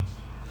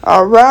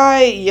All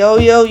right,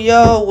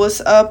 yo,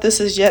 what's up?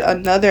 This is yet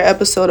another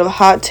episode of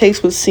Hot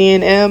Takes with C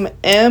and M.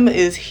 M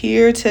is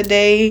here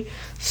today,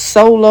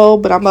 solo,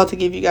 but I'm about to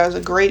give you guys a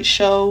great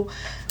show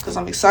because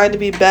I'm excited to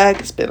be back.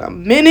 It's been a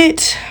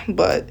minute,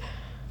 but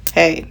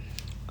hey,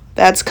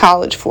 that's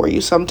college for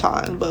you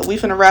sometimes. But we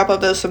finna wrap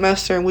up the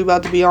semester and we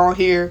about to be on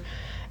here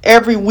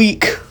every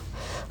week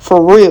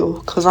for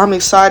real, because I'm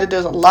excited.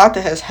 There's a lot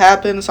that has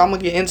happened, so I'm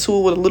going to get into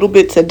it with a little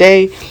bit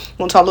today. I'm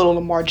going to talk a little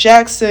Lamar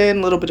Jackson,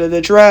 a little bit of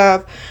the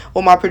draft,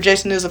 what my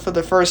projection is for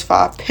the first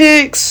 5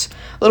 picks,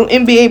 a little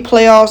NBA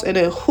playoffs, and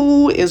then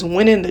who is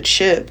winning the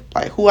chip,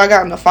 like who I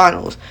got in the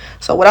finals.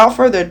 So without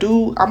further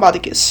ado, I'm about to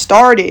get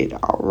started.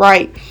 All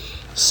right.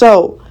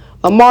 So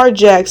Lamar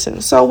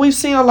Jackson. So we've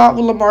seen a lot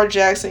with Lamar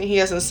Jackson. He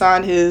hasn't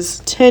signed his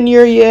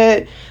tenure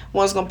yet.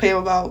 One's going to pay him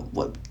about,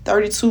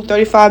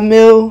 35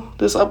 mil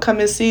this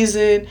upcoming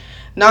season.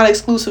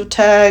 Non-exclusive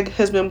tag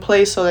has been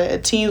placed so that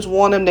if teams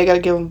want him, they got to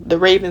give the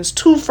Ravens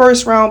 2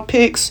 first-round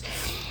picks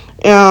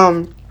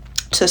to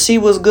see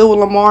what's good with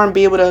Lamar and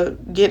be able to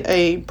get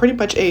pretty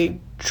much a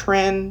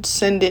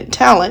transcendent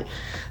talent.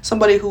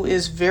 Somebody who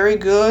is very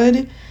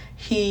good.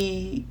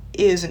 He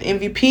is an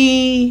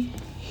MVP.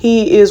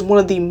 He is one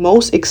of the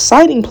most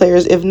exciting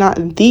players, if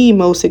not the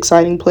most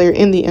exciting player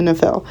in the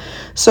NFL.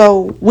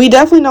 So we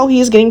definitely know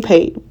he is getting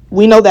paid.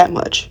 We know that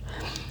much.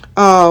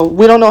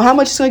 We don't know how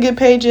much he's going to get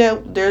paid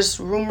yet. There's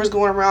rumors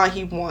going around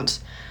he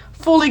wants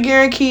fully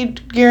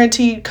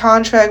guaranteed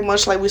contract,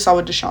 much like we saw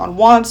with Deshaun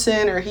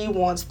Watson, or he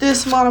wants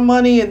this amount of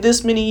money in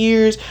this many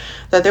years.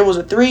 That there was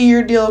a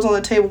 3-year deal on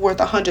the table worth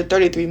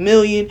 $133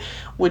 million,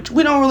 which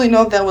we don't really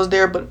know if that was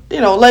there, but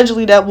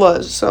allegedly that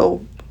was.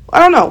 So I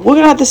don't know. We're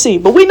going to have to see.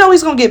 But we know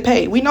he's going to get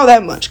paid. We know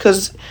that much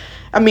because,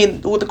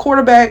 with the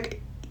quarterback,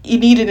 you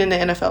need it in the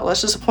NFL.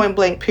 That's just a point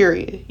blank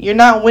period. You're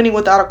not winning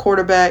without a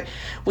quarterback.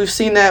 We've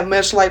seen that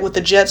much like with the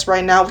Jets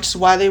right now, which is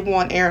why they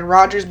want Aaron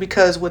Rodgers,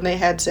 because when they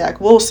had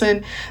Zach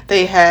Wilson,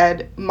 they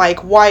had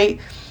Mike White,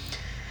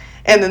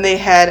 and then they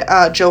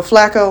had Joe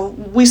Flacco.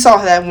 We saw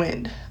that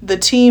win.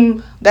 That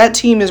team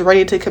is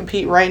ready to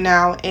compete right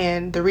now,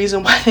 and the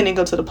reason why they didn't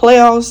go to the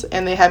playoffs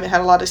and they haven't had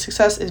a lot of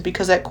success is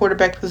because that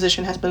quarterback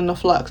position has been in a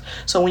flux.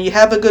 So when you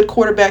have a good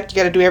quarterback, you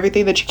got to do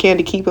everything that you can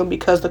to keep him,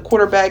 because the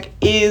quarterback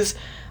is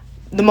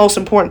the most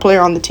important player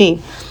on the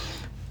team.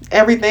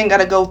 Everything got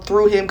to go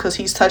through him because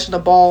he's touching the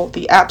ball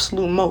the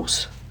absolute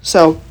most.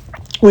 So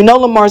we know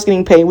Lamar's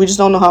getting paid. We just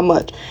don't know how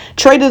much.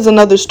 Trade is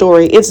another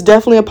story. It's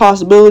definitely a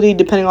possibility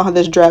depending on how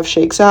this draft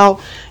shakes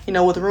out.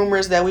 With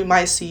rumors that we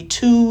might see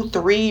 2,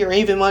 3, or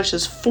even much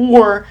as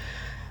 4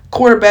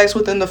 quarterbacks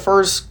within the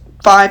first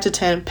 5 to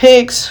 10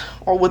 picks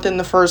or within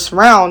the first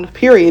round,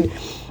 period.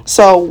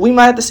 So we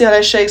might have to see how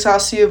that shakes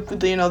out, see if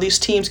these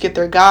teams get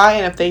their guy,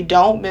 and if they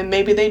don't, then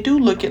maybe they do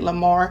look at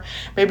Lamar.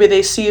 Maybe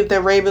they see if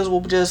the Ravens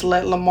will just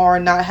let Lamar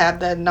not have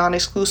that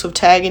non-exclusive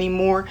tag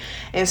anymore,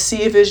 and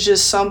see if it's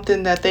just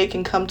something that they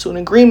can come to an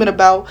agreement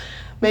about.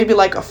 Maybe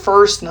like a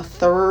first and a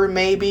third,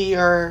 maybe,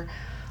 or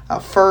a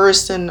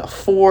first and a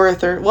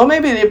fourth, or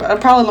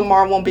probably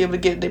Lamar won't be able to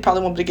get. They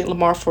probably won't be able to get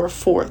Lamar for a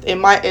fourth.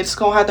 It's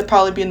gonna have to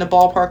probably be in the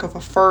ballpark of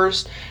a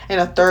first and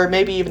a third,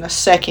 maybe even a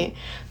second,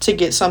 to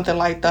get something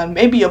like that.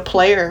 Maybe a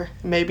player,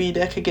 maybe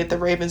that could get the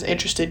Ravens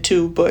interested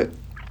too. But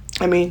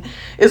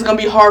it's gonna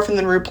be hard for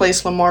them to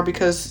replace Lamar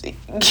because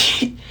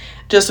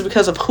just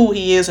because of who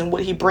he is and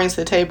what he brings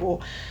to the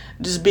table,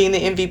 just being the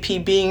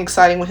MVP, being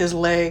exciting with his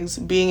legs,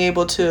 being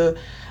able to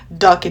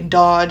duck and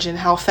dodge, and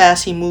how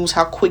fast he moves,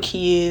 how quick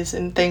he is,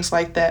 and things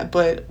like that.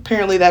 But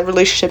apparently that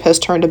relationship has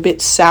turned a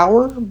bit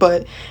sour,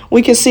 but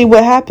we can see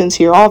what happens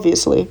here,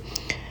 obviously.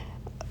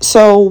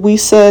 So we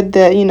said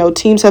that,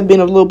 teams have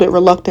been a little bit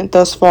reluctant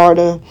thus far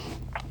to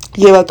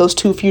give out those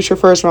 2 future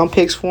first round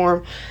picks for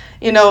him.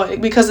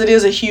 Because it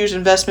is a huge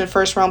investment.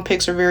 First round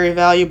picks are very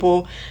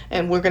valuable,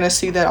 and we're going to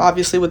see that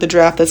obviously with the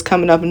draft that's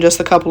coming up in just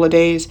a couple of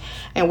days,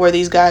 and where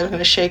these guys are going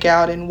to shake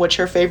out and what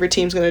your favorite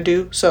team's going to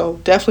do. So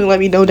definitely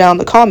let me know down in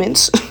the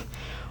comments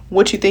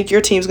what you think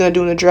your team's going to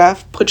do in the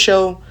draft. Put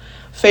your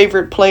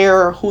favorite player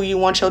or who you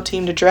want your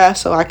team to draft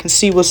so I can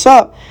see what's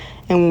up,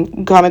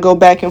 and kind of go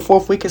back and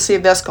forth. We can see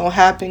if that's going to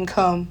happen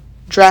come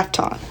draft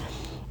time.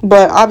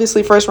 But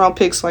obviously first round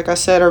picks, like I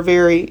said, are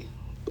very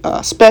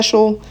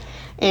special.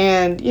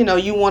 And,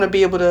 you want to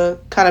be able to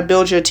kind of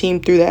build your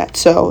team through that.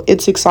 So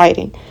it's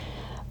exciting.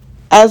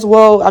 As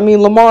well,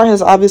 Lamar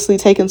has obviously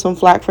taken some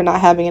flack for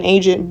not having an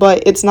agent,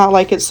 but it's not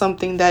like it's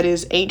something that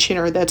is ancient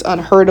or that's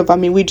unheard of.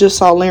 We just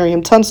saw Larry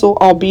Tunsil,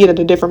 albeit at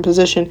a different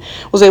position,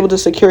 was able to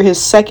secure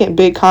his second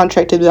big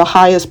contract to be the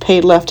highest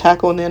paid left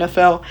tackle in the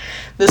NFL.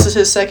 This is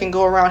his second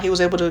go around. He was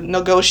able to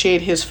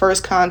negotiate his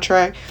first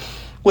contract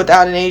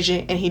without an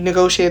agent, and he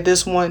negotiated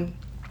this one,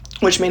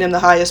 which made him the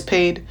highest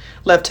paid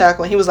left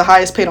tackle. And he was the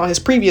highest paid on his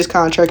previous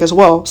contract as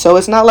well. So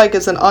it's not like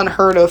it's an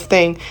unheard of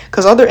thing,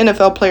 because other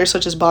NFL players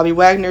such as Bobby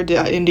Wagner and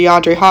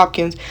DeAndre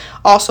Hopkins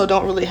also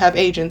don't really have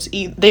agents.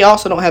 They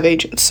also don't have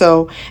agents.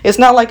 So it's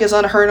not like it's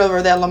unheard of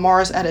or that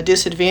Lamar's at a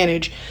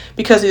disadvantage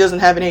because he doesn't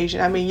have an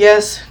agent.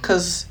 Yes,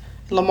 because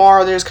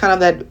Lamar, there's kind of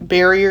that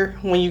barrier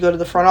when you go to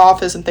the front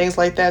office and things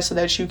like that, so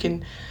that you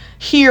can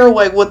hear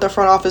like what the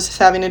front office is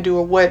having to do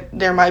or what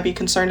they might be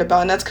concerned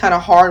about. And that's kind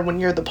of hard when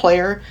you're the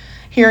player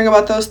hearing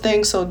about those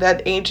things, so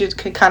that agent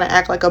can kind of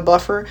act like a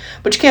buffer.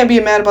 But you can't be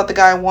mad about the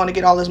guy who want to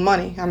get all his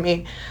money. I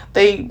mean,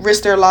 they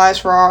risk their lives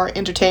for our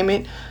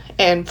entertainment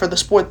and for the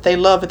sport they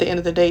love at the end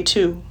of the day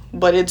too.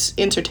 But it's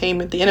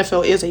entertainment. The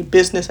NFL is a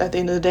business at the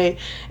end of the day,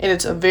 and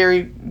it's a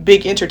very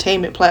big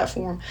entertainment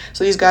platform.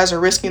 So these guys are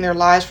risking their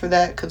lives for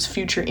that, because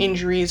future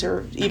injuries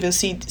or even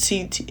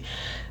CTE,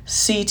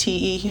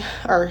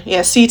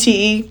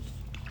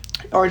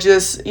 or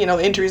just,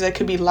 injuries that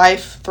could be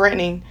life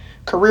threatening,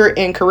 career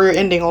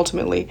ending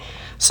ultimately.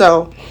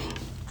 So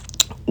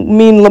I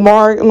mean,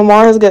 Lamar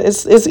has got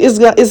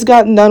it's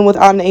gotten done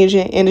without an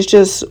agent, and it's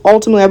just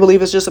ultimately, I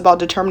believe, it's just about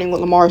determining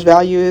what Lamar's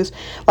value is.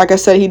 Like I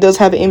said, he does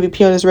have an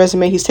MVP on his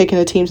resume. He's taken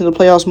the team to the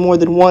playoffs more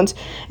than once,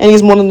 and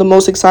he's one of the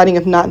most exciting,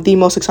 if not the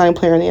most exciting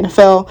player in the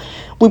NFL.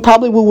 We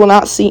probably will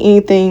not see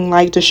anything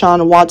like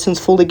Deshaun Watson's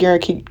fully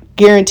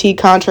guaranteed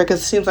contract,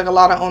 because it seems like a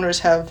lot of owners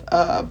have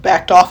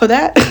backed off of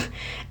that,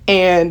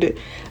 and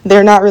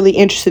they're not really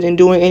interested in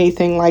doing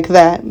anything like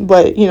that.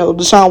 But,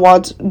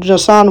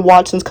 Deshaun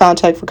Watson's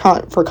contract,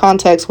 for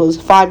context,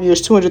 was 5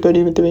 years,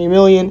 $233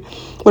 million,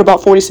 with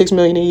about $46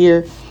 million a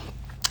year.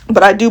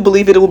 But I do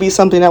believe it will be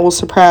something that will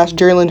surpass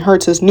Jalen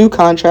Hurts' new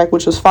contract,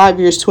 which was 5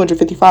 years,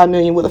 $255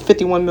 million, with a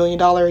 $51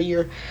 million a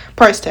year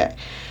price tag.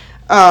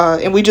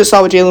 And we just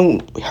saw what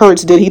Jalen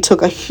Hurts did. He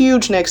took a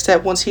huge next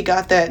step once he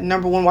got that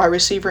number one wide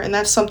receiver, and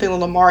that's something that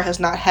Lamar has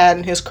not had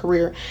in his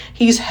career.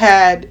 He's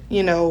had,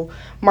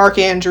 Mark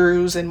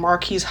Andrews and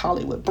Marquise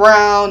Hollywood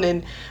Brown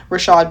and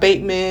Rashad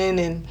Bateman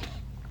and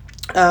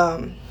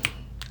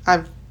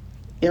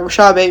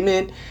Rashad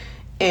Bateman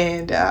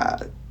and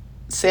not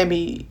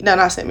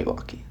Sammy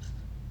Watkins.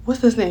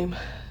 What's his name?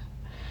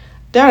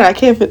 Darn it, I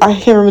can't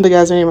remember the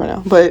guy's name right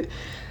now, but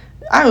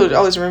I would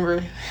always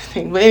remember.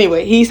 But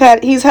anyway, he's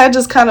had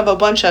just kind of a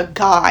bunch of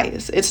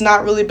guys. It's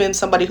not really been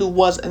somebody who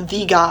was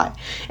the guy.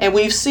 And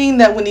we've seen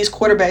that when these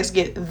quarterbacks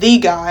get the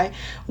guy,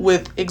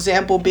 with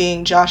example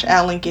being Josh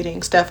Allen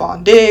getting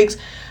Stephon Diggs,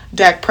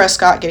 Dak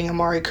Prescott getting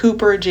Amari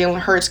Cooper, Jalen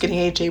Hurts getting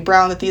A.J.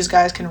 Brown, that these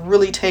guys can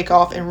really take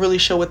off and really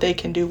show what they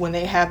can do when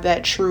they have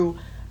that true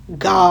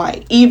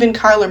guy. Even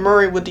Kyler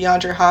Murray with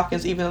DeAndre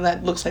Hopkins, even though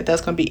that looks like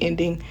that's going to be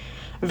ending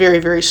very,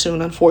 very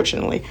soon,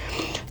 unfortunately.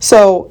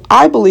 So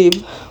I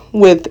believe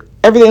with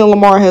everything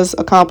Lamar has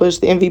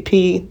accomplished, the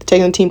MVP,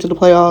 taking the team to the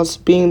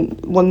playoffs, being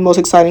one of the most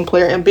exciting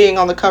player, and being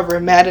on the cover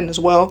of Madden as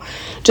well,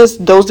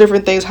 just those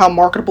different things, how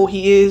marketable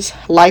he is,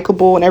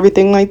 likable, and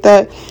everything like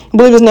that. I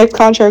believe his next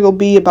contract will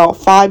be about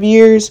 5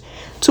 years,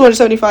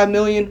 $275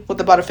 million,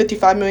 with about a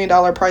 $55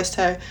 million price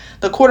tag.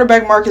 The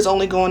quarterback market is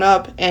only going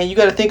up, and you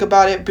got to think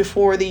about it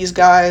before these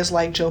guys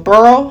like Joe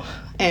Burrow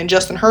and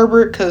Justin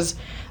Herbert, because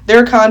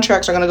their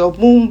contracts are going to go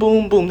boom,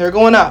 boom, boom. They're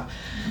going up.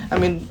 I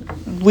mean,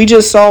 we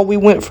just saw we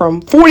went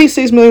from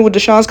 $46 million with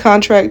Deshaun's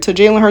contract to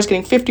Jalen Hurts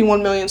getting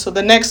 $51 million. So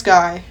the next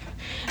guy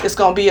is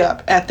going to be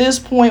up. At this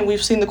point,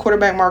 we've seen the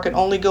quarterback market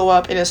only go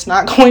up, and it's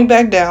not going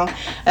back down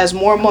as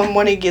more and more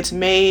money gets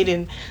made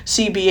and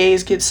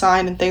CBAs get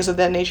signed and things of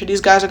that nature. These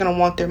guys are going to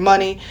want their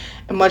money,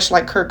 and much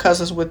like Kirk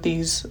Cousins with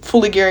these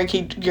fully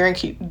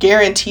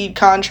guaranteed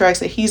contracts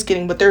that he's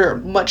getting, but they're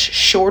much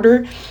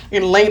shorter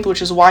in length,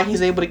 which is why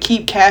he's able to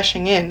keep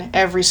cashing in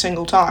every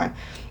single time.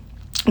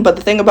 But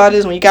the thing about it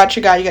is, when you got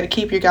your guy, you got to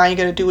keep your guy. You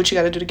got to do what you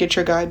got to do to get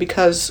your guy,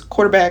 because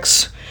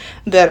quarterbacks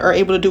that are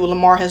able to do what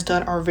Lamar has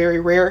done are very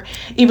rare.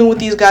 Even with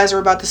these guys we're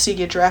about to see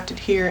get drafted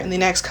here in the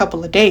next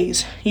couple of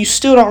days, you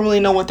still don't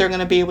really know what they're going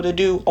to be able to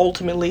do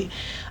ultimately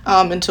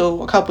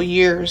until a couple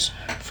years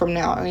from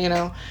now,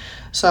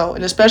 So,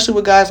 and especially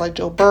with guys like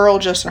Joe Burrow,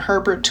 Justin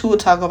Herbert, Tua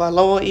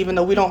Tagovailoa, even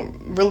though we don't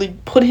really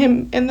put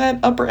him in that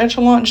upper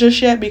echelon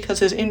just yet because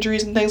his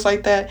injuries and things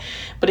like that.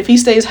 But if he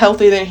stays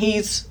healthy, then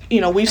he's,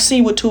 we've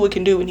seen what Tua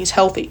can do when he's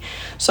healthy.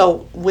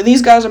 So when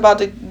these guys are about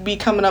to be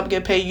coming up and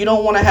get paid, you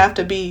don't want to have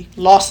to be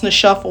lost in the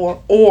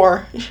shuffle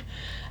or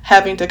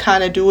having to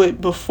kind of do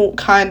it before,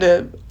 kind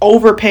of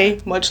overpay,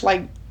 much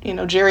like,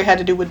 Jerry had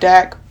to do with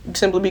Dak,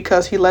 simply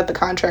because he let the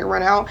contract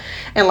run out.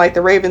 And like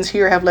the Ravens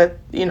here have let,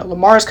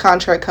 Lamar's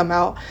contract come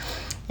out,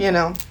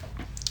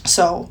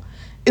 So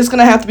it's going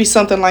to have to be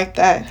something like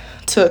that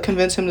to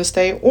convince him to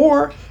stay.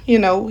 Or,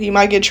 he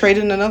might get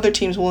traded and another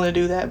team's willing to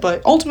do that.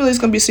 But ultimately it's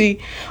going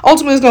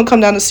to come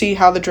down to see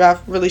how the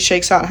draft really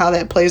shakes out and how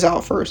that plays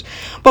out first.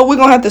 But we're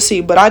going to have to see.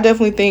 But I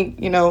definitely think,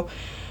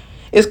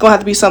 it's going to have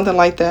to be something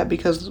like that,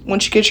 because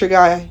once you get your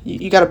guy,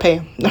 you got to pay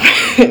him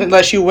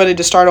unless you're ready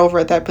to start over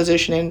at that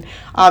position. And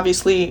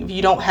obviously, if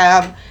you don't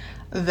have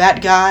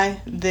that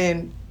guy,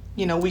 then,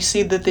 we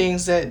see the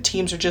things that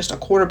teams are just a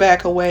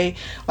quarterback away,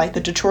 like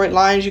the Detroit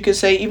Lions, you could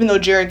say, even though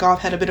Jared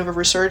Goff had a bit of a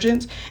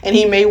resurgence, and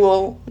he may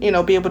well,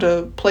 be able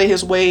to play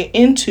his way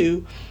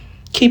into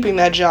keeping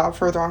that job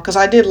further on. Because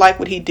I did like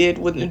what he did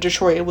with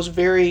Detroit. It was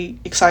very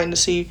exciting to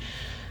see.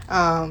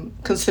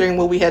 Considering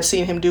what we had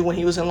seen him do when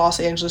he was in Los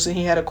Angeles and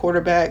he had a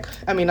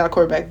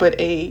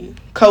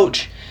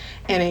coach,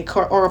 and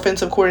or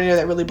offensive coordinator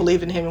that really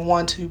believed in him and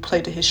wanted to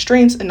play to his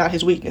strengths and not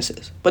his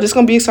weaknesses. But it's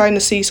going to be exciting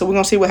to see, so we're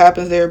going to see what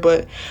happens there.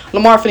 But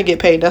Lamar finna get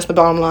paid. That's the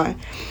bottom line.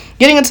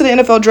 Getting into the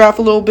NFL draft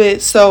a little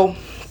bit, so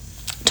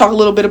talk a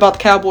little bit about the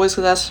Cowboys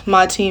because that's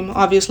my team,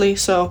 obviously.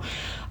 So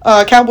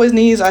Cowboys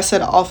needs, I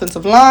said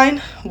offensive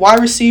line, wide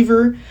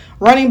receiver,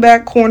 running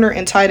back, corner,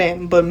 and tight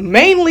end. But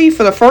mainly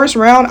for the first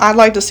round, I'd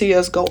like to see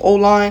us go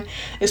O-line,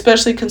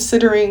 especially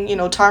considering,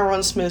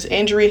 Tyron Smith's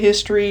injury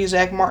history,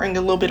 Zach Martin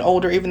a little bit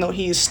older, even though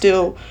he is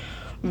still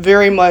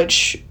very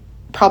much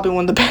probably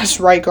one of the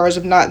best right guards,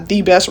 if not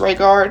the best right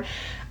guard.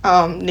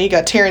 And you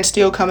got Terrence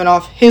Steele coming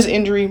off his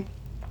injury.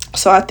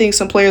 So I think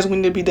some players we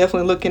need to be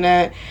definitely looking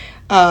at.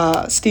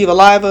 Steve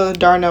Oliva,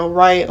 Darnell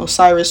Wright,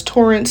 Osiris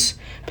Torrance,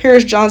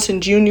 Paris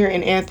Johnson Jr.,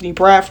 and Anthony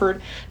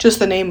Bradford, just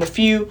to name a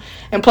few.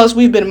 And plus,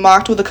 we've been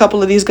mocked with a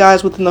couple of these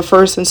guys within the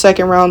first and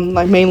second round,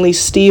 like mainly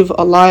Steve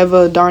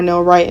Oliva,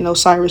 Darnell Wright, and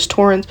Osiris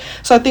Torrance.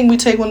 So I think we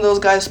take one of those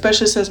guys,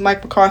 especially since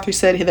Mike McCarthy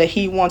said that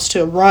he wants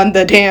to run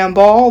the damn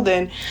ball.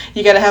 Then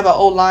you got to have an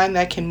O-line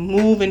that can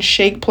move and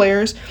shake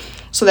players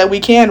so that we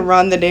can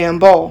run the damn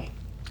ball,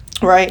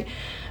 right?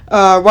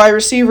 Wide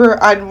receiver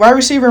and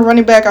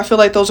running back, I feel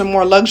like those are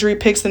more luxury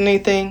picks than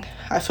anything.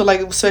 I feel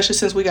like, especially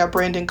since we got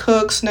Brandon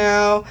Cooks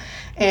now,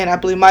 and I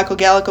believe Michael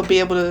Gallup will be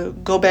able to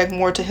go back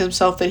more to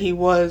himself that he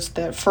was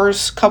that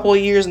first couple of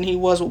years, and he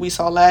was what we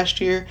saw last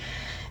year.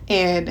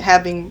 And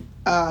having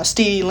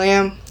CeeDee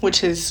Lamb,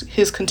 which is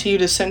his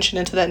continued ascension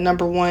into that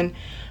number one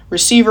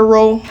receiver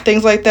role,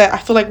 things like that. I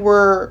feel like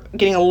we're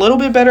getting a little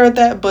bit better at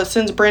that, but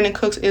since Brandon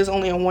Cooks is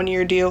only a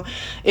 1-year deal,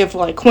 if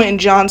like Quentin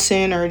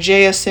Johnson or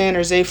JSN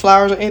or Zay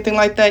Flowers or anything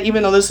like that,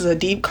 even though this is a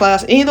deep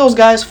class, any of those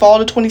guys fall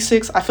to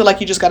 26, I feel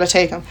like you just got to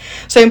take them.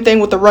 Same thing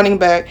with the running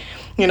back,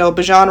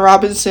 Bijan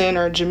Robinson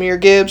or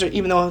Jahmyr Gibbs, or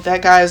even though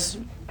that guy's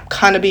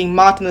kind of being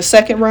mocked in the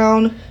second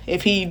round,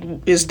 if he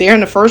is there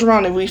in the first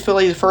round and we feel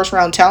like he's a first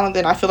round talent,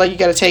 then I feel like you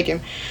got to take him,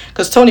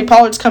 because Tony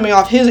Pollard's coming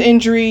off his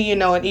injury,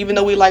 and even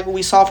though we like what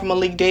we saw from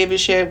Malik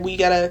Davis yet, we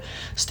got to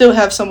still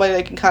have somebody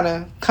that can kind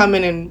of come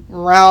in and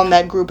round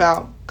that group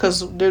out,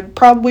 because they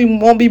probably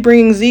won't be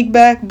bringing Zeke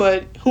back,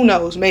 but who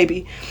knows,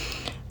 maybe.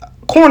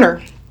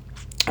 Corner,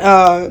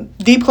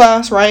 deep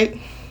class, right?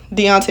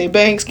 Deonte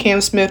Banks,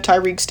 Cam Smith,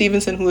 Tyreek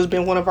Stevenson, who has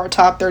been one of our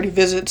top 30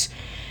 visits,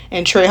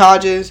 and Trey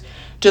Hodges,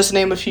 just to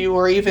name a few,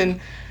 or even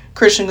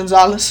Christian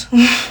Gonzalez,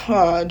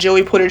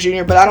 Joey Porter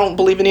Jr., but I don't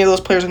believe any of those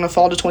players are going to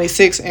fall to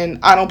 26, and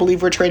I don't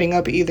believe we're trading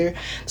up either.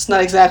 It's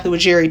not exactly what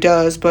Jerry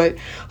does, but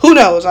who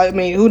knows?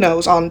 Who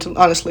knows,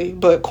 honestly.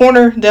 But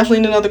corner,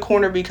 definitely another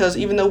corner, because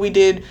even though we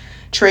did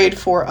trade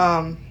for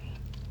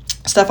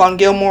Stephon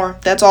Gilmore,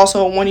 that's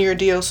also a 1-year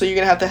deal, so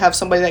you're going to have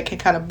somebody that can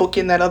kind of book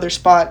in that other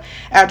spot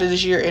after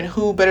this year, and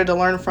who better to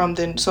learn from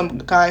than some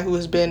guy who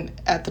has been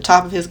at the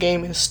top of his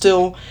game and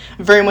still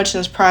very much in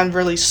his prime,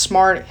 really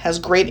smart, has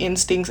great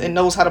instincts, and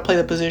knows how to play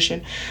the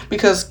position,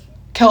 because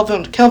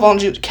Kelvin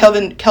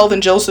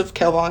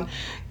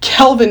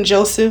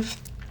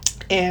Joseph,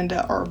 and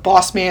our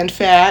boss man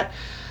Fat,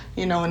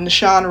 and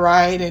Deshaun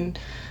Wright, and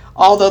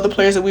all the other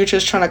players that we were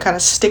just trying to kind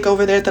of stick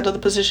over there at that other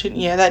position,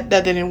 that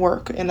didn't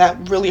work. And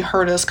that really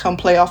hurt us come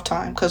playoff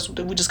time, because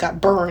we just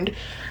got burned,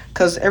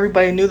 because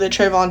everybody knew that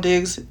Trayvon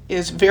Diggs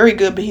is very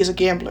good, but he's a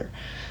gambler.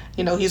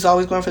 He's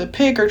always going for the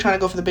pick or trying to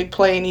go for the big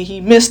play, and he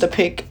missed a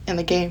pick in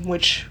the game,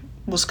 which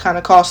was kind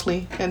of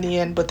costly in the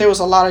end. But there was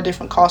a lot of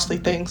different costly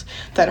things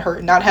that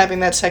hurt. Not having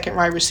that second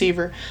wide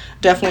receiver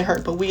definitely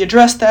hurt, but we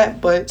addressed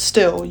that. But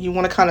still, you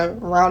want to kind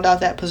of round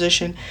out that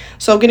position.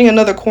 So getting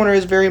another corner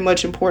is very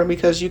much important,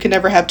 because you can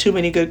never have too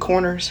many good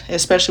corners,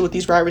 especially with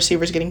these wide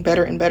receivers getting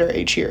better and better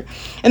each year.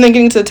 And then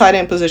getting to the tight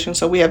end position,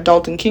 so we have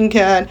Dalton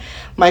Kincaid,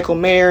 Michael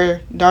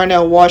Mayer,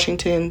 Darnell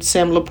Washington,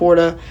 Sam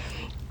Laporta,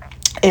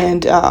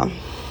 and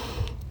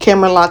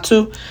Cameron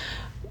Latu.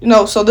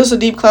 So this is a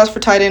deep class for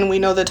tight end. We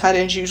know that tight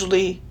ends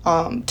usually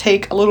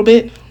take a little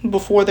bit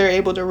before they're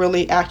able to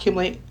really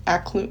acclimate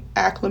to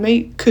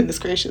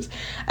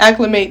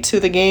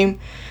the game.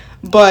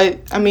 But,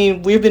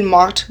 we've been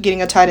mocked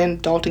getting a tight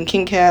end, Dalton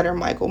Kincaid or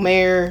Michael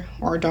Mayer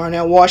or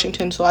Darnell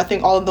Washington. So I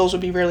think all of those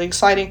would be really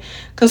exciting,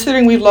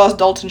 considering we've lost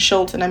Dalton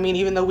Schultz. And,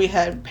 even though we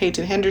had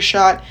Peyton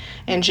Hendershot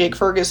and Jake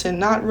Ferguson,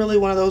 not really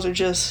one of those are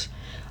just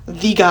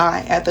the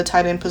guy at the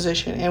tight end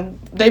position, and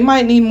they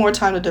might need more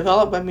time to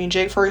develop.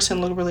 Jake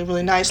Ferguson looked really,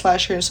 really nice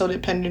last year, and so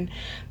did Peyton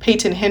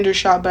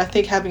Hendershot, but I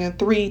think having a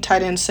 3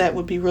 tight end set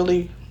would be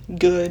really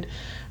good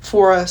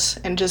for us,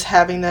 and just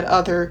having that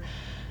other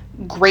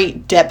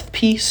great depth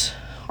piece,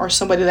 or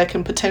somebody that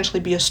can potentially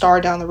be a star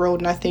down the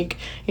road. And I think,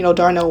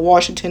 Darnell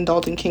Washington,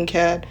 Dalton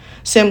Kincaid,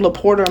 Sam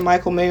Laporta, or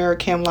Michael Mayer, or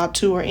Cam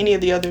Latu, or any of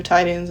the other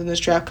tight ends in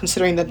this draft,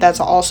 considering that that's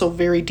also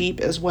very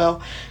deep as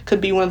well, could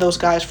be one of those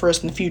guys for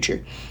us in the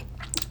future.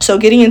 So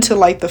getting into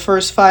the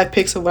first 5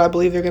 picks of what I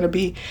believe they're going to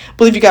be, I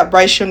believe you got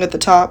Bryce Young at the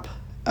top,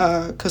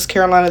 because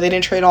Carolina, they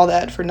didn't trade all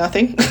that for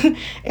nothing,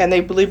 and they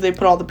believe they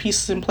put all the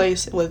pieces in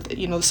place with the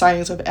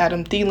signings of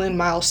Adam Thielen,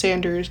 Miles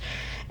Sanders,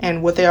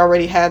 and what they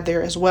already had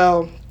there as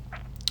well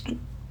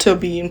to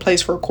be in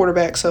place for a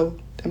quarterback. So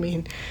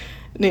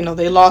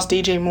They lost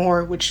DJ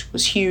Moore, which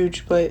was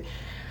huge, but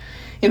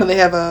they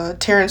have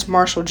Terrence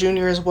Marshall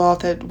Jr. as well at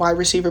that wide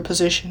receiver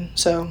position.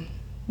 So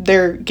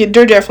they're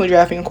definitely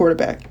drafting a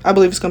quarterback. I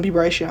believe it's going to be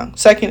Bryce Young.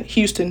 Second,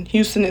 Houston.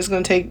 Houston is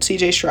going to take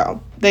C.J.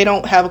 Stroud. They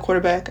don't have a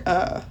quarterback.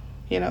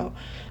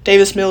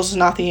 Davis Mills is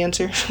not the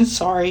answer.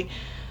 Sorry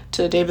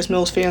to Davis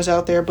Mills fans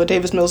out there, but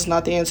Davis Mills is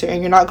not the answer,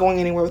 and you're not going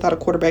anywhere without a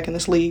quarterback in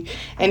this league.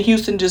 And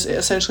Houston just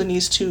essentially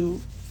needs to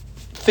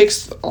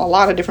fix a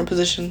lot of different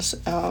positions,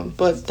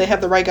 but they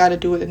have the right guy to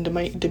do it in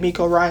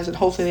D'Amico Ryans, and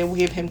hopefully they will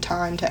give him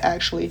time to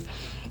actually,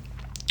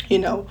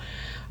 do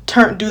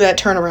that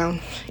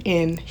turnaround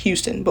in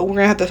Houston. But we're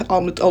going to have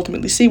to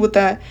ultimately see with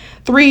that.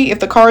 3, if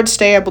the Cards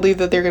stay, I believe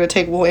that they're going to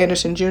take Will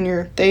Anderson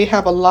Jr. They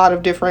have a lot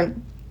of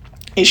different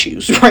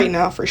issues right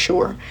now for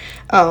sure,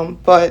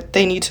 but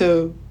they need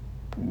to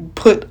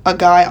put a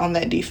guy on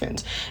that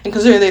defense. And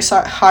consider they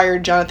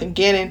hired Jonathan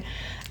Gannon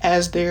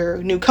as their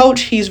new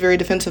coach. He's very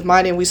defensive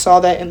minded. We saw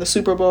that in the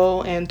Super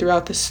Bowl and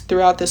throughout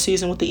this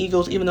season with the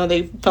Eagles, even though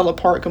they fell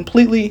apart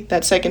completely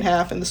that second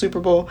half in the Super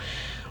Bowl,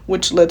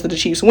 which led to the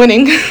Chiefs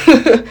winning.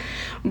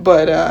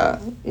 But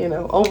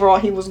overall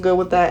he was good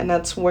with that, and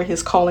that's where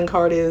his calling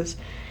card is.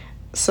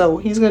 So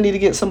he's going to need to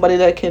get somebody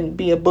that can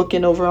be a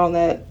bookend over on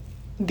that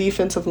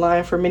defensive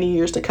line for many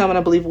years to come, and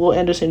I believe Will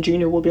Anderson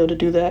Jr. will be able to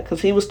do that,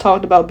 because he was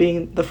talked about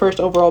being the first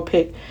overall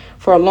pick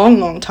for a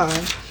long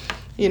time,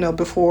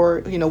 before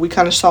we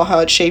kind of saw how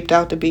it shaped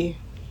out to be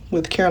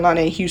with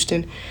Carolina and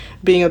Houston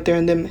being up there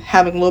and them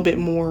having a little bit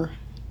more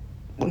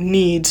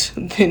needs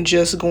than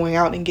just going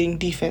out and getting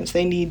defense.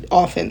 They need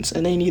offense,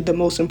 and they need the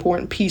most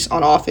important piece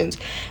on offense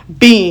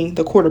being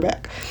the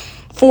quarterback.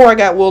 4, I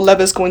got Will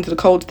Levis going to the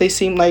Colts. They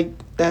seem like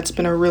that's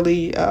been a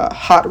really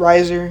hot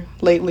riser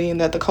lately, and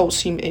that the Colts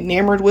seem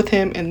enamored with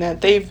him, and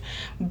that they've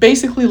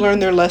basically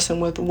learned their lesson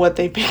with what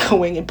they've been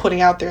going and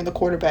putting out there in the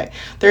quarterback.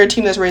 They're a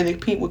team that's ready to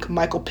compete with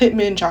Michael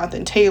Pittman,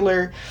 Jonathan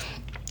Taylor,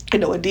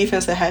 a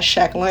defense that has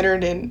Shaq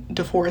Leonard and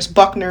DeForest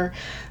Buckner.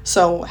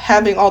 So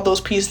having all those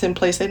pieces in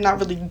place, they've not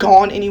really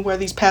gone anywhere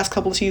these past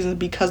couple of seasons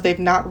because they've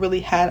not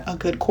really had a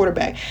good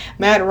quarterback.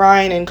 Matt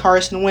Ryan and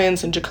Carson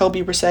Wentz and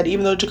Jacoby Brissett,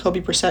 even though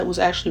Jacoby Brissett was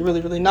actually really,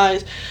 really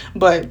nice,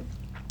 but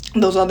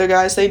those other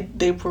guys,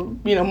 they were,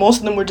 most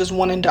of them were just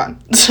one and done.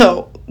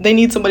 So they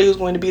need somebody who's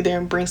going to be there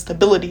and bring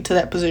stability to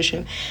that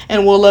position.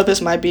 And Will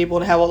Levis might be able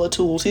to have all the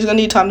tools. He's going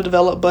to need time to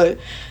develop, but,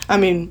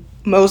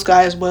 most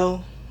guys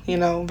will.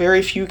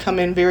 Very few come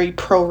in very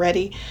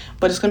pro-ready.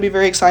 But it's going to be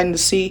very exciting to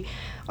see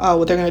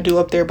what they're going to do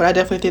up there. But I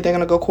definitely think they're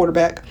going to go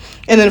quarterback.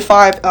 And then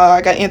 5,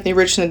 I got Anthony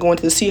Richardson going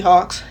to the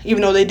Seahawks.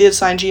 Even though they did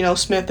sign Geno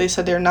Smith, they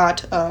said they're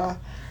not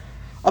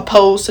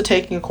opposed to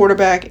taking a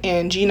quarterback.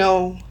 And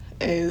Geno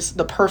is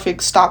the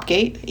perfect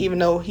stopgate, even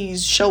though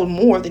he's shown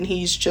more than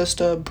he's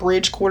just a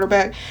bridge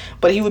quarterback.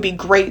 But he would be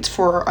great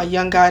for a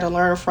young guy to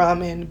learn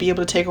from and be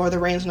able to take over the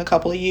reins in a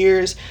couple of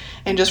years,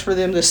 and just for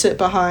them to sit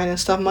behind and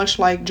stuff, much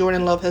like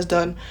Jordan Love has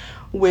done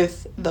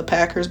with the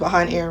Packers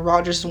behind Aaron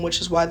Rodgers, and which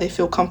is why they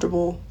feel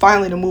comfortable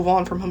finally to move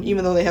on from him,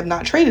 even though they have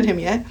not traded him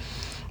yet.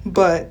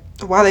 But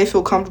why they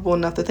feel comfortable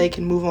enough that they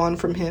can move on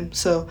from him.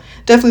 So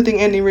definitely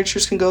think Anthony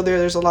Richards can go there.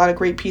 There's a lot of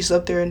great pieces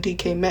up there in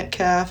DK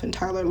Metcalf and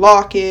Tyler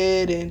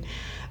Lockett, and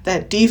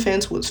that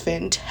defense was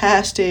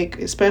fantastic,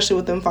 especially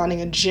with them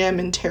finding a gem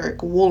in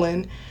Tarek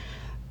Woolen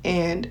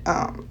and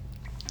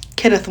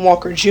Kenneth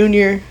Walker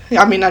Jr.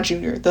 Not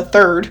Jr., the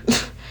third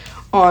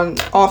on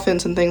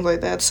offense and things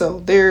like that.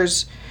 So they're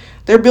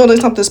building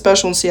something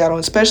special in Seattle,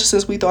 especially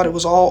since we thought it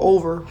was all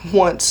over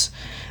once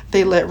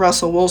they let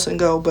Russell Wilson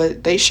go,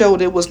 but they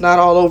showed it was not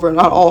all over,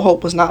 not all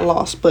hope was not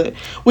lost. But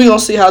we're going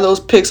to see how those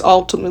picks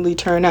ultimately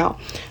turn out.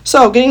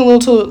 So getting a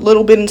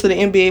little bit into the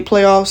NBA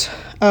playoffs,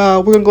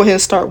 we're going to go ahead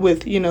and start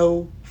with,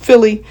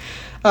 Philly.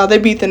 They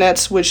beat the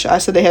Nets, which I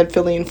said they had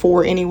Philly in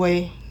 4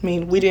 anyway.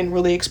 We didn't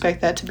really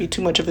expect that to be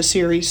too much of a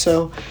series,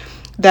 so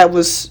that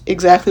was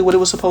exactly what it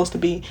was supposed to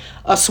be,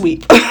 a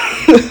sweep.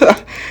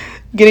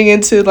 Getting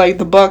into,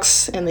 the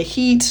Bucks and the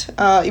Heat,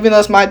 even though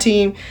it's my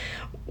team,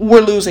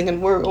 we're losing,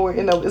 and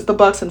it's the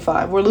Bucks in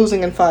 5. We're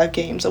losing in 5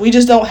 games. So we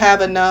just don't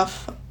have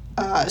enough,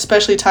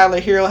 especially Tyler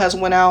Hero has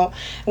went out.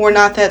 And we're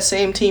not that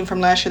same team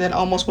from last year that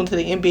almost went to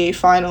the NBA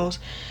Finals.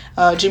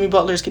 Jimmy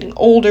Butler's getting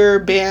older.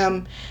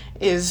 Bam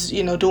is,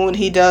 doing what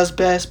he does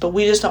best. But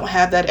we just don't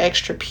have that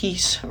extra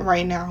piece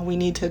right now. We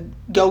need to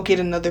go get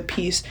another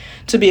piece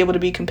to be able to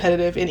be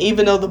competitive. And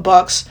even though the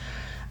Bucks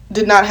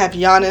did not have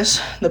Giannis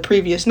the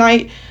previous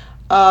night,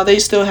 they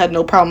still had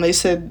no problem. They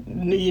said,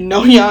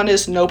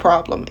 Giannis, no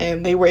problem.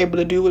 And they were able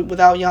to do it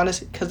without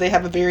Giannis because they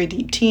have a very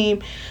deep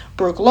team.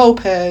 Brooke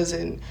Lopez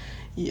and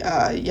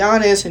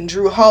Giannis and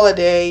Drew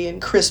Holiday and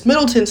Chris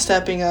Middleton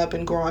stepping up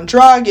and Goran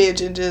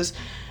Dragic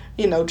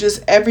and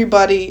just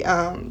everybody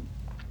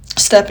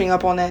stepping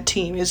up on that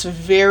team. It's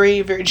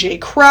very, very Jay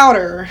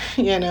Crowder,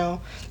 The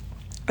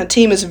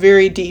team is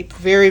very deep,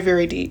 very,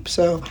 very deep.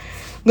 So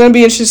going to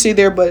be interesting to see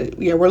there,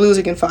 but yeah, we're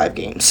losing in 5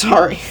 games.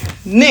 Sorry.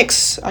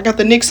 Knicks. I got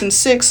the Knicks in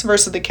 6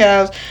 versus the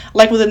Cavs.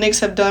 Like what the Knicks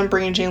have done,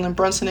 bringing Jalen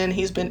Brunson in.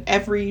 He's been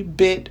every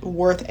bit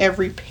worth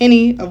every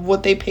penny of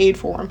what they paid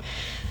for him.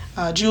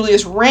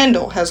 Julius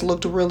Randle has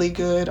looked really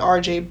good.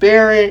 R.J.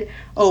 Barrett,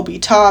 Obi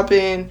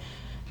Toppin,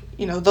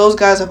 those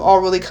guys have all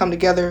really come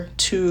together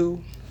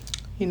to,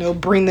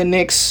 bring the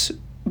Knicks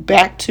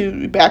back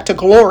to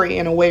glory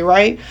in a way,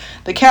 right?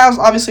 The Cavs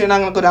obviously are not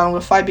going to go down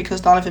with a fight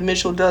because Donovan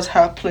Mitchell does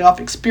have playoff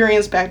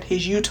experience back to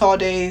his Utah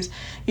days.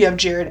 You have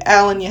Jared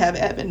Allen, you have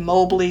Evan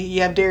Mobley,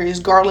 you have Darius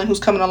Garland, who's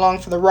coming along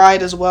for the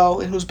ride as well,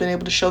 and who's been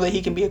able to show that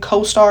he can be a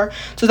co-star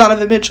to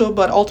Donovan Mitchell.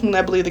 But ultimately,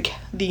 I believe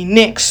the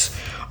Knicks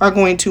are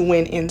going to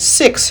win in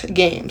 6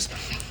 games.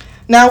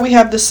 Now we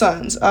have the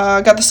Suns.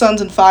 Got the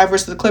Suns in 5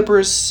 versus the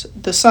Clippers.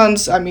 The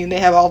Suns, they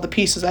have all the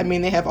pieces.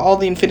 They have all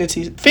the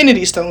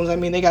infinity stones.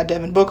 They got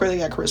Devin Booker, they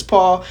got Chris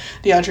Paul,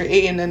 DeAndre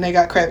Ayton, and they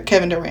got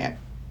Kevin Durant.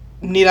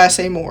 Need I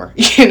say more?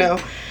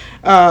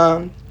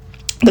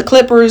 The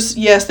Clippers,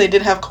 yes, they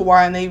did have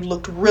Kawhi, and they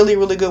looked really,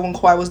 really good when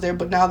Kawhi was there,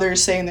 but now they're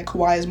saying that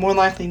Kawhi is more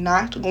likely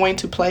not going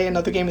to play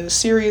another game in the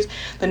series.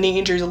 The knee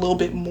injury is a little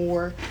bit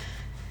more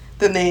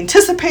than they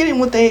anticipated and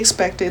what they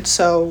expected,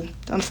 so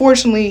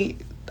unfortunately,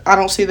 I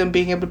don't see them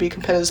being able to be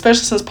competitive,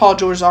 especially since Paul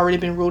George has already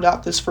been ruled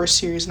out this first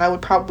series, and I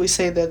would probably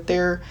say that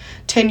their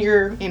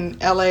tenure in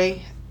LA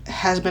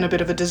has been a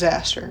bit of a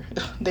disaster.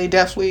 They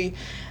definitely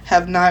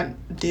have not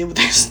did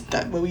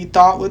what we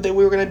thought that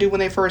we were going to do when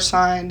they first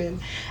signed and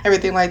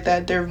everything like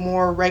that. They're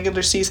more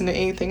regular season than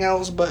anything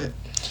else, but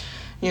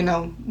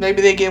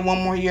maybe they get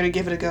one more year to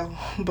give it a go.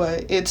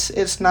 But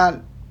it's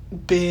not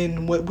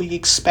been what we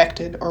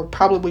expected, or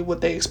probably what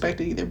they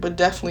expected either, but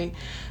definitely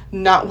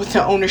not with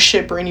the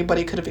ownership or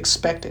anybody could have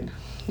expected,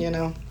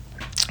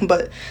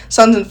 But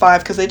Suns in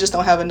 5 because they just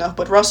don't have enough.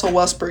 But Russell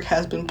Westbrook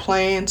has been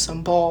playing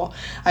some ball.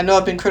 I know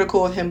I've been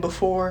critical of him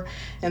before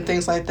and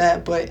things like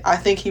that, but I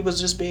think he was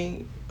just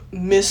being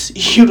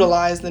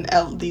misutilized in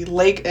the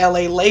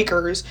LA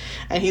Lakers,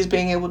 and he's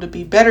being able to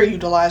be better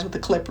utilized with the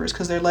Clippers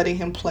because they're letting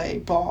him play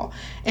ball.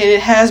 And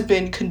it has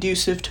been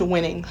conducive to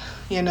winning.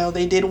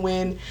 They did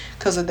win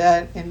because of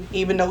that, and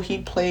even though he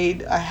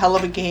played a hell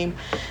of a game,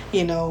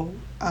 in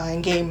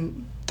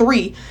game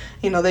 3,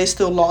 they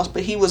still lost,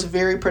 but he was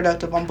very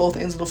productive on both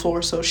ends of the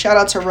floor. So shout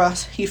out to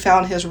Russ. He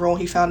found his role.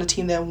 He found a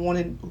team that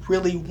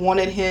really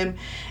wanted him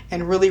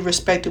and really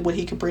respected what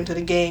he could bring to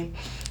the game,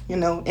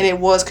 and it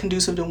was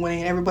conducive to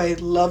winning. Everybody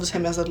loves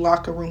him as a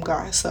locker room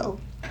guy.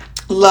 So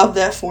love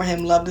that for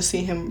him. Love to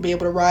see him be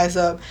able to rise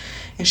up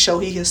and show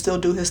he can still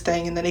do his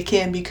thing and that it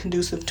can be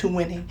conducive to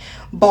winning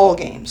ball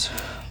games.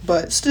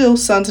 But still,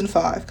 Suns in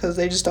 5 because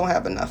they just don't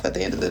have enough at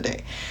the end of the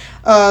day.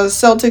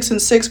 Celtics in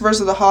 6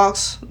 versus the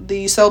Hawks.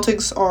 The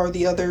Celtics are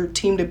the other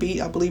team to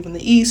beat, I believe, in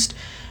the East.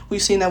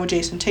 We've seen that with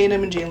Jason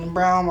Tatum and Jaylen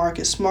Brown,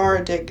 Marcus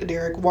Smart,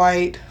 Derek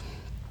White,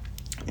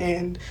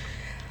 and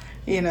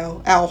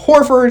Al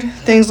Horford,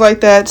 things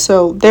like that.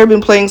 So they've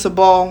been playing some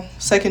ball.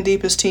 Second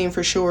deepest team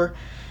for sure.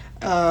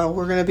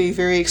 We're gonna be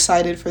very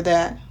excited for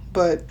that.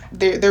 But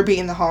they're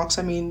beating the Hawks.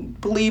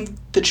 Believe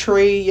the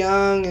Trae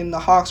Young and the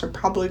Hawks are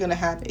probably gonna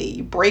have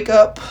a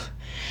breakup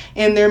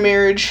in their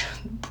marriage,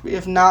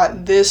 if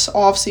not this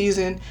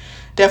offseason,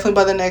 definitely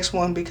by the next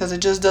one, because it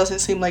just doesn't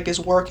seem like it's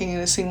working,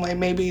 and it seems like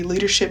maybe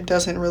leadership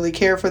doesn't really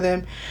care for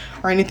them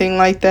or anything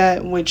like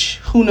that, which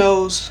who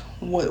knows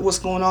what's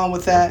going on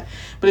with that.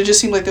 But it just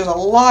seems like there's a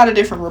lot of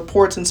different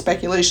reports and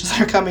speculations that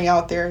are coming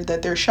out there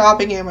that they're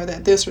shopping him or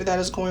that this or that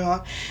is going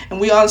on, and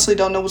we honestly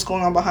don't know what's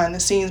going on behind the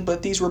scenes,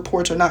 but these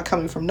reports are not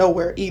coming from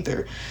nowhere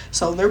either.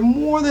 So they're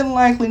more than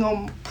likely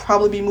going to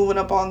probably be moving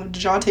up on them.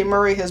 DeJounte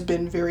Murray has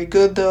been very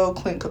good though.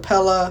 Clint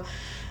Capella,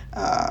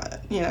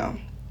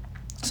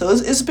 so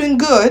it's been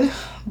good,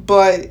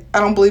 but I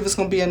don't believe it's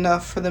going to be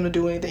enough for them to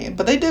do anything.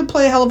 But they did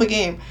play a hell of a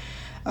game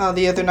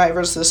the other night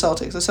versus the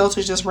Celtics. The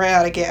Celtics just ran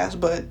out of gas,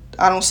 but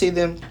I don't see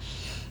them,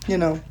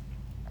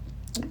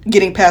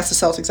 getting past the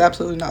Celtics.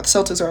 Absolutely not. The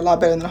Celtics are a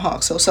lot better than the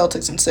Hawks, so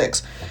Celtics in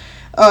 6.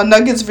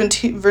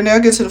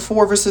 Nuggets in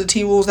 4 versus the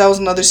T-Wolves. That was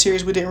another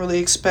series we didn't really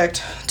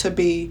expect to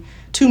be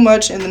too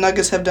much, and the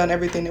Nuggets have done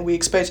everything that we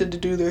expected to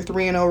do. They're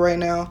 3-0 right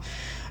now.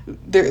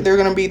 They're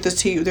gonna beat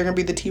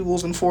the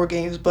T-Wolves in 4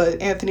 games,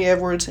 but Anthony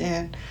Edwards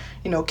and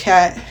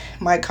Cat,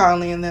 Mike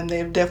Conley, and them,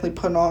 they've definitely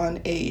put on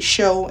a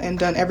show and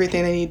done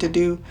everything they need to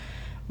do.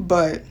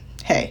 But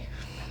hey,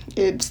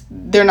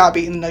 they're not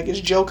beating the Nuggets.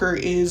 Joker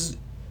is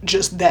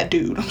just that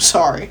dude. I'm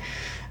sorry.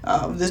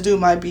 This dude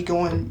might be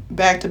going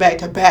back to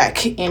back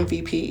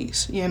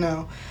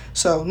MVPs.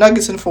 So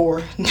Nuggets in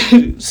 4.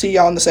 See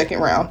y'all in the second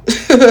round.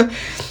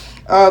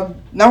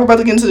 Now we're about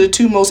to get into the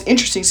 2 most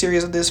interesting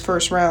series of this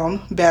first round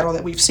battle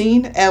that we've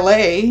seen: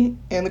 LA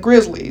and the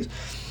Grizzlies.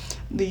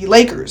 The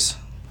Lakers.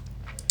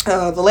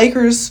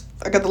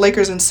 I got the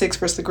Lakers in 6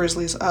 versus the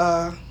Grizzlies.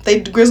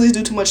 The Grizzlies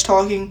do too much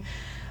talking.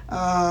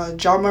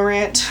 Ja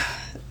Morant,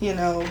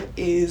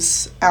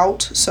 is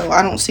out, so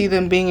I don't see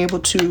them being able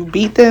to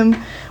beat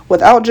them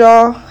without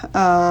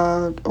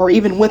Ja, or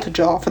even with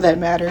Ja for that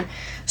matter.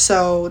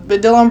 So,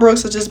 but Dillon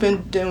Brooks has just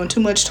been doing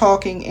too much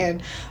talking,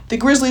 and the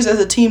Grizzlies as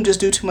a team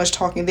just do too much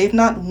talking. They've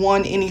not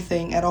won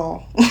anything at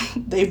all.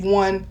 They've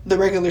won the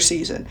regular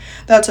season.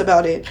 That's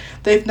about it.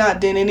 They've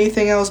not done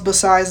anything else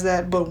besides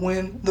that but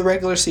win the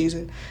regular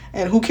season.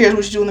 And who cares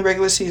what you do in the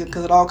regular season,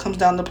 because it all comes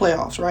down to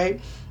playoffs, right?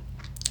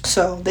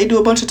 So they do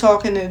a bunch of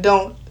talking, and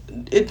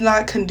it's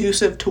not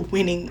conducive to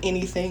winning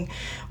anything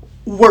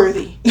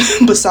worthy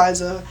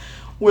besides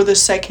we're the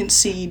second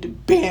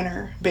seed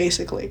banner,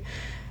 basically.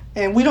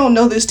 And we don't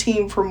know this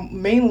team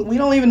we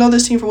don't even know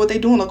this team for what they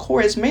do on the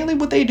court. It's mainly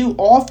what they do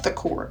off the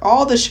court.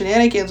 All the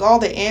shenanigans, all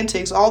the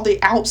antics, all the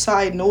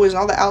outside noise, and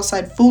all the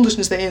outside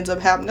foolishness that ends up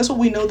happening. That's what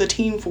we know the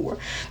team for.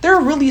 They're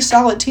a really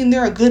solid team.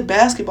 They're a good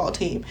basketball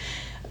team.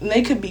 And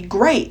they could be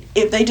great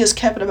if they just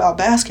kept it about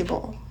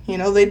basketball. You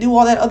know, they do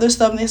all that other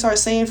stuff and they start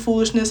saying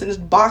foolishness, and it's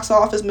box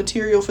office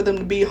material for them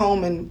to be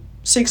home in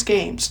 6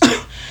 games.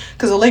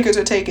 Because the Lakers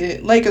are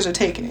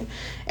taking it.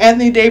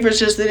 Anthony Davis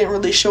just didn't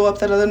really show up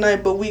that other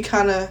night, but we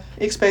kind of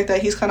expect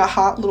that. He's kind of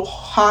hot, little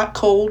hot,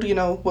 cold, you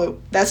know. Well,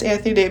 that's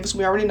Anthony Davis.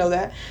 We already know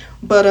that.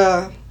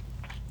 But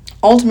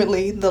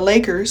ultimately, the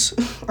Lakers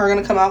are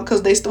going to come out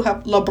because they still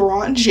have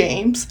LeBron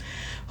James,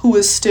 who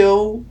is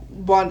still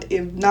one,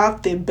 if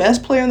not the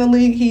best player in the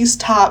league, he's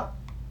top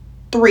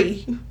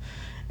 3.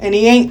 And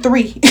he ain't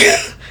 3.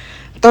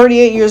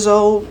 38 years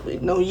old,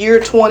 year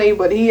 20,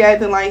 but he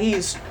acting like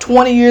he's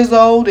 20 years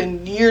old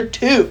in year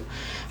 2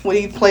 when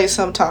he plays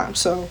sometimes.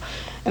 So,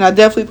 and I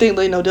definitely think,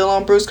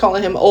 Dillon Brooks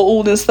calling him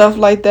old and stuff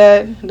like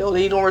that.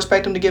 They don't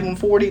respect him to give him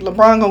 40.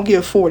 LeBron gonna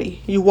give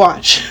 40. You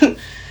watch. If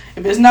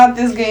it's not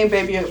this game,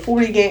 baby,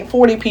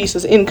 40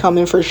 pieces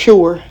incoming for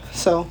sure.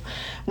 So,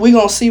 we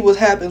gonna see what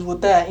happens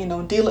with that.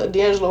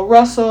 D'Angelo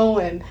Russell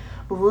and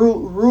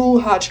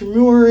Rui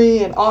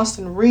Hachimura and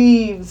Austin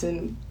Reeves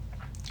and,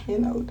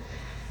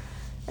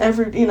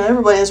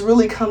 everybody has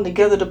really come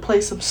together to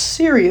play some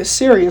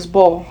serious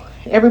ball.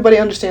 Everybody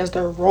understands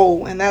their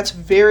role, and that's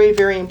very,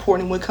 very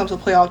important when it comes to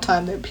playoff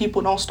time, that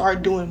people don't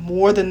start doing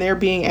more than they're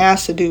being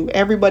asked to do.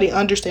 Everybody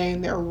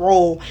understanding their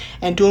role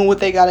and doing what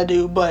they got to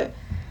do, but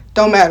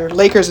don't matter.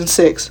 Lakers in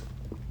 6.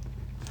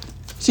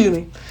 Excuse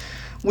me.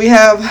 We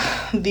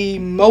have the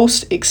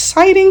most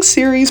exciting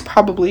series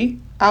probably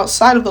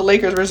outside of the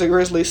Lakers versus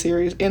Grizzlies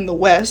series in the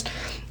West.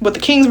 But the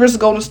Kings versus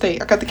Golden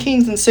State. I got the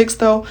Kings in 6,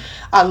 though.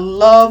 I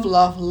love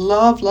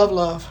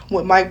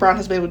what Mike Brown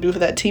has been able to do for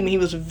that team. He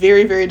was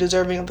very, very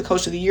deserving of the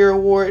Coach of the Year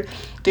award.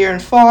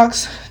 De'Aaron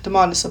Fox,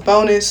 Domantas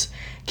Sabonis,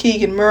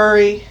 Keegan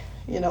Murray,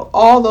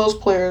 all those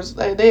players,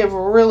 they have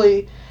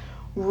really,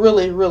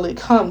 really, really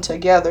come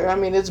together. I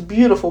mean, it's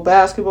beautiful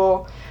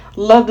basketball.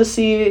 Love to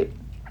see it.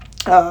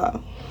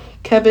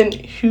 Kevin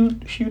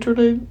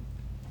Huerter,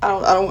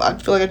 I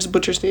feel like I just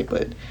butchered it,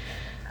 but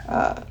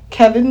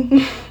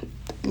Kevin,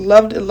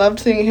 loved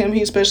seeing him.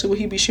 Especially when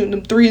he be shooting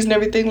them threes and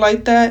everything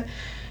like that.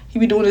 He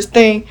be doing his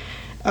thing.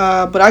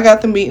 But I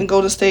got them beating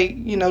Golden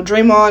State.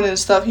 Draymond and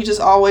stuff. He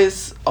just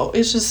always,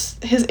 it's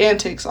just his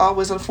antics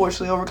always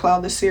unfortunately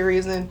overcloud this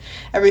series and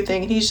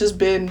everything. He's just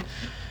been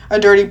a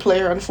dirty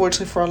player,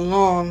 unfortunately, for a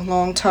long,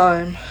 long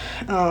time.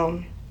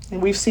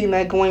 And we've seen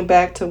that going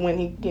back to when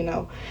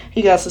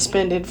he got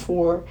suspended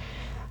for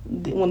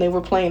when they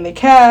were playing the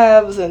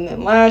Cavs, and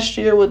then last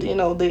year with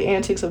the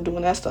antics of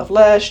doing that stuff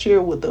last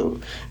year with the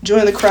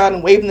joining the crowd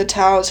and waving the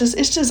towel.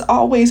 It's just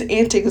always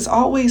antics. It's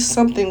always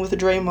something with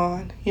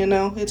Draymond.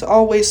 It's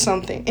always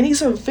something, and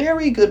he's a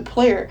very good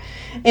player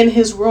in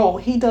his role.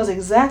 He does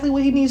exactly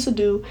what he needs to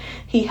do.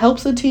 He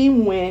helps the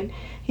team win.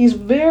 He's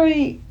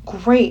very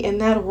great in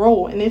that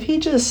role. And if he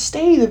just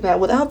stayed in that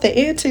without the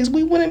antics,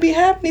 we wouldn't be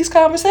having these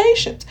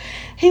conversations.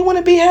 He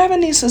wouldn't be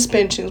having these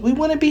suspensions. We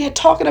wouldn't be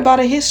talking about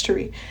a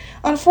history.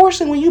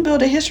 Unfortunately, when you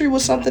build a history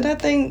with something,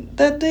 that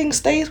thing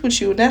stays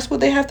with you. And that's what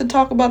they have to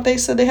talk about. They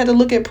said they had to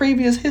look at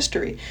previous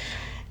history.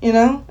 And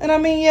I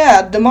mean,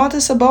 yeah,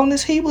 Domantas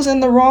Sabonis, he was in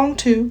the wrong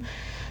too.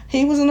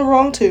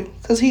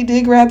 Because he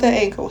did grab that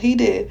ankle. He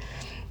did.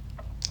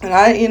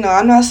 And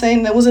I'm not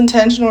saying that was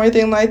intentional or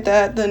anything like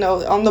that.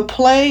 On the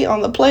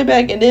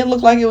playback, it didn't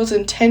look like it was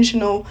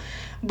intentional,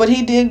 but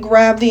he did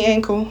grab the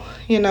ankle,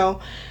 as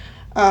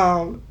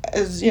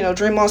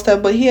Draymond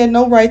stepped, but he had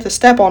no right to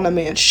step on the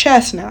man's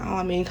chest now.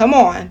 I mean, come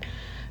on,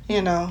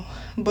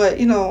 But,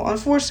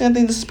 unfortunately, I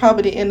think this is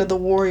probably the end of the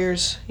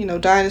Warriors,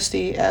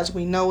 dynasty as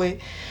we know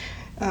it.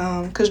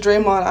 Because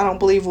Draymond, I don't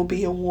believe, will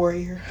be a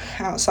Warrior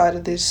outside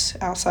of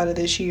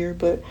this year,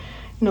 but.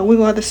 We're going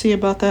to have to see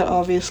about that,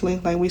 obviously,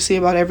 like we see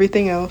about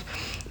everything else.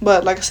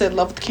 But like I said,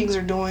 love what the Kings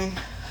are doing.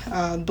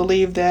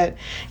 Believe that,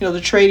 the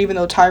trade, even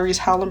though Tyrese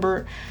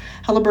Halliburton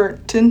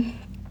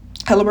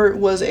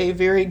was a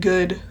very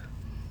good,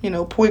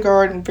 point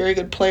guard and very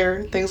good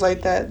player, things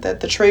like that,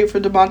 that the trade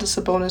for Domantas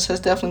Sabonis has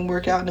definitely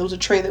worked out. And it was a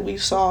trade that we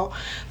saw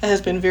that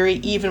has been very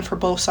even for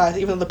both sides,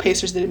 even though the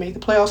Pacers didn't make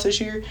the playoffs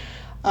this year.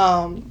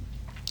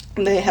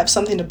 And they have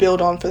something to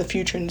build on for the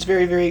future, and it's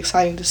very, very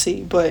exciting to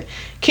see. But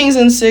Kings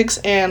in 6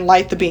 and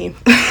light the beam.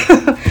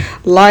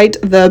 Light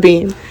the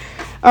beam.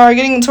 All right,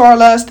 getting into our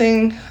last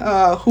thing,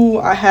 who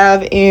I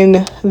have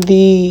in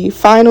the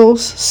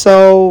finals.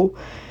 So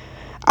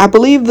I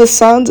believe the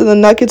Suns and the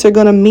Nuggets are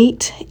going to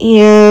meet,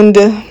 and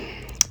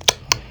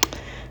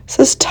this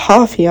is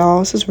tough, y'all.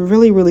 This is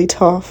really, really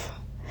tough.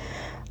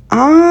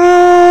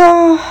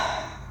 I'm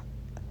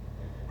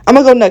going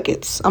to go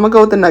Nuggets. I'm going to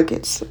go with the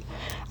Nuggets.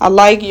 I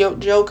like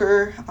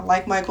Joker. I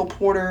like Michael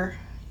Porter.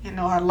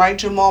 I like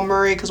Jamal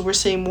Murray because we're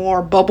seeing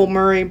more Bubble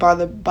Murray by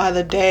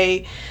the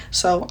day.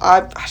 So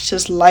I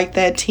just like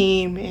that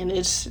team, and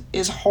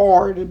it's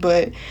hard,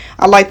 but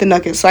I like the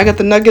Nuggets. So I got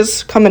the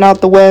Nuggets coming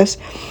out the West,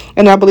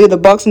 and I believe the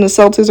Bucks and the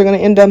Celtics are going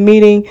to end up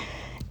meeting,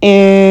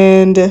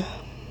 and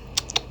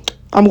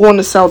I'm going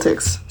to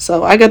Celtics.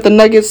 So I got the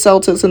Nuggets,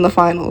 Celtics in the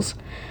finals.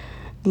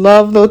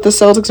 Love what the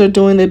Celtics are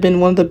doing. They've been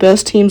one of the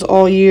best teams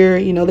all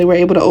year. They were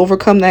able to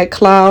overcome that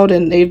cloud,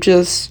 and they've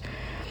just,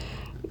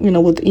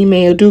 with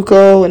Ime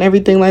Udoka and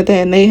everything like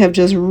that, and they have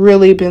just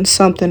really been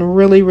something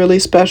really, really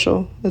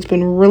special. It's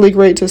been really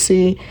great to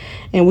see,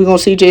 and we're going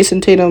to see Jason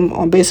Tatum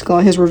on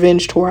his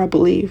revenge tour, I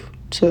believe,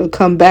 to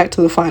come back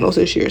to the finals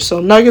this year.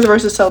 So Nuggets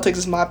versus Celtics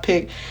is my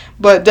pick,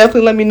 but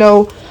definitely let me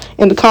know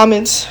in the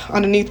comments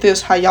underneath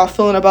this how y'all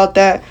feeling about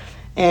that,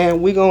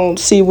 and we're going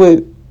to see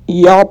what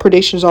y'all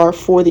predictions are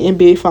for the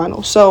NBA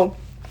Finals. So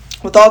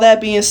with all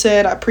that being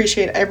said, I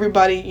appreciate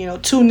everybody,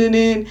 tuning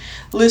in,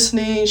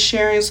 listening,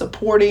 sharing,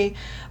 supporting,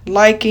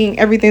 liking,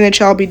 everything that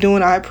y'all be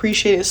doing. I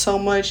appreciate it so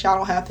much. Y'all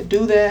don't have to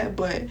do that,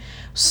 but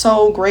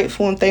so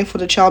grateful and thankful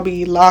that y'all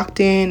be locked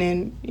in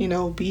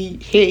and,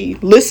 be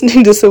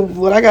listening to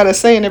what I got to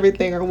say and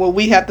everything, or what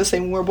we have to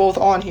say when we're both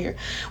on here.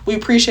 We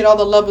appreciate all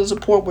the love and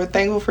support. We're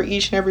thankful for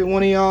each and every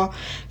one of y'all.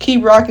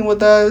 Keep rocking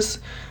with us.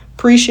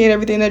 Appreciate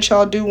everything that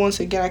y'all do.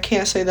 Once again, I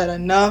can't say that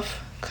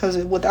enough. Because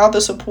without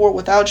the support,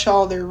 without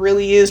y'all, there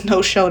really is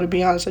no show, to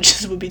be honest. I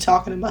just would be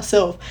talking to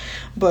myself.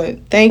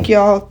 But thank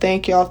y'all,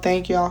 thank y'all,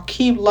 thank y'all.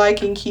 Keep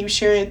liking, keep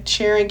sharing,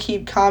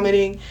 keep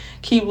commenting.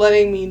 Keep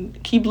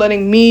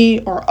letting me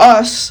or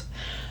us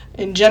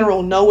in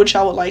general know what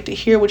y'all would like to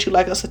hear, what you'd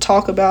like us to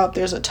talk about. If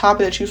there's a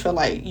topic that you feel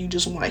like you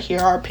just want to hear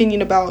our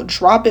opinion about,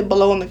 drop it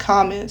below in the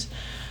comments.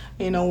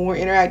 When we're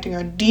interacting,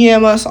 or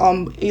DM us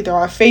on either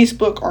our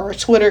Facebook or our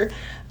Twitter.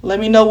 Let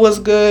me know what's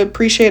good.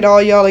 Appreciate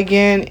all y'all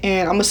again.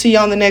 And I'm going to see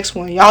y'all in the next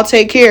one. Y'all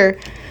take care.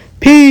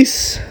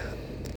 Peace.